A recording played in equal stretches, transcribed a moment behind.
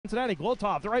Cincinnati.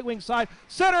 Glotov, the right wing side,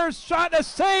 centers, shot, and a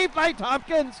save by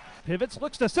Tompkins. Pivots,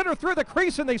 looks to center through the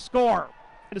crease, and they score.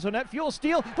 It is a net fuel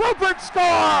steal. Rupert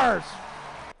scores!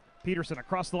 Peterson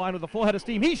across the line with a full head of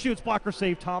steam. He shoots, blocker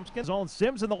save, Tompkins. Zone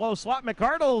Sims in the low slot.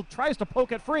 McArdle tries to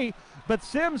poke it free, but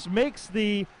Sims makes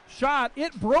the shot.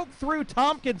 It broke through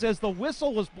Tompkins as the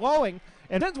whistle was blowing,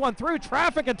 and sends one through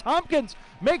traffic, and Tompkins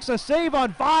makes a save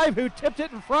on 5, who tipped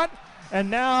it in front. And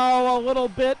now a little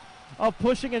bit of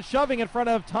pushing and shoving in front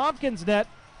of Tompkins' net.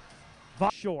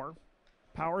 Shore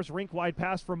powers rink wide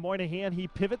pass from Moynihan. He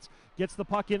pivots, gets the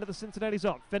puck into the Cincinnati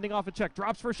zone, fending off a check,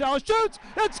 drops for Shallow, shoots,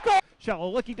 and scores! Shallow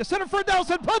looking to center for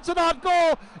Nelson, puts it on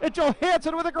goal, and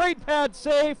Johansson with a great pad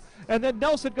save, and then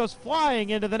Nelson goes flying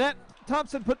into the net.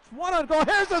 Thompson puts one on goal.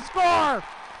 Here's the score!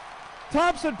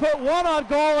 Thompson put one on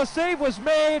goal, a save was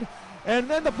made, and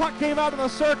then the puck came out of the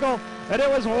circle, and it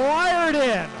was wired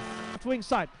in. Left wing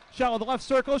side, Shallow the left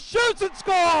circle, shoots and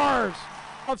scores!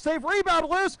 Of save, rebound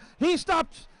loose, he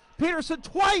stopped Peterson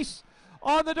twice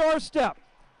on the doorstep.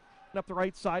 Up the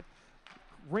right side,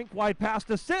 rink wide pass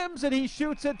to Sims, and he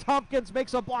shoots it. Tompkins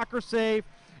makes a blocker save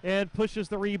and pushes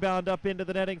the rebound up into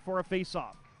the netting for a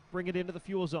face-off. Bring it into the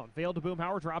fuel zone. Vale to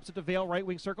Boomhauer, drops it to Vale, right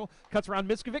wing circle, cuts around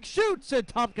Miskovic, shoots, and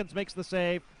Tompkins makes the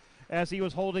save as he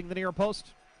was holding the near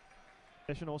post.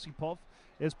 Osipov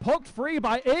is poked free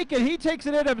by Aiken. He takes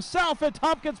it in himself, and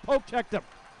Tompkins poke checked him.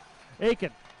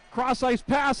 Aiken, cross ice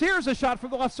pass. Here's a shot from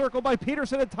the left circle by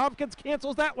Peterson, and Tompkins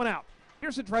cancels that one out.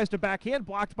 Peterson tries to backhand,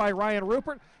 blocked by Ryan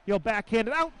Rupert. He'll backhand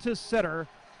it out to center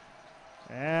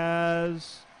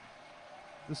as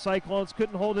the Cyclones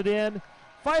couldn't hold it in.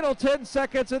 Final 10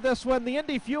 seconds of this one. The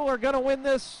Indy Fuel are going to win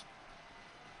this.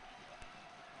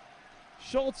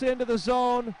 Schultz into the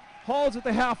zone, holds at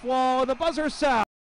the half wall, and the buzzer sounds.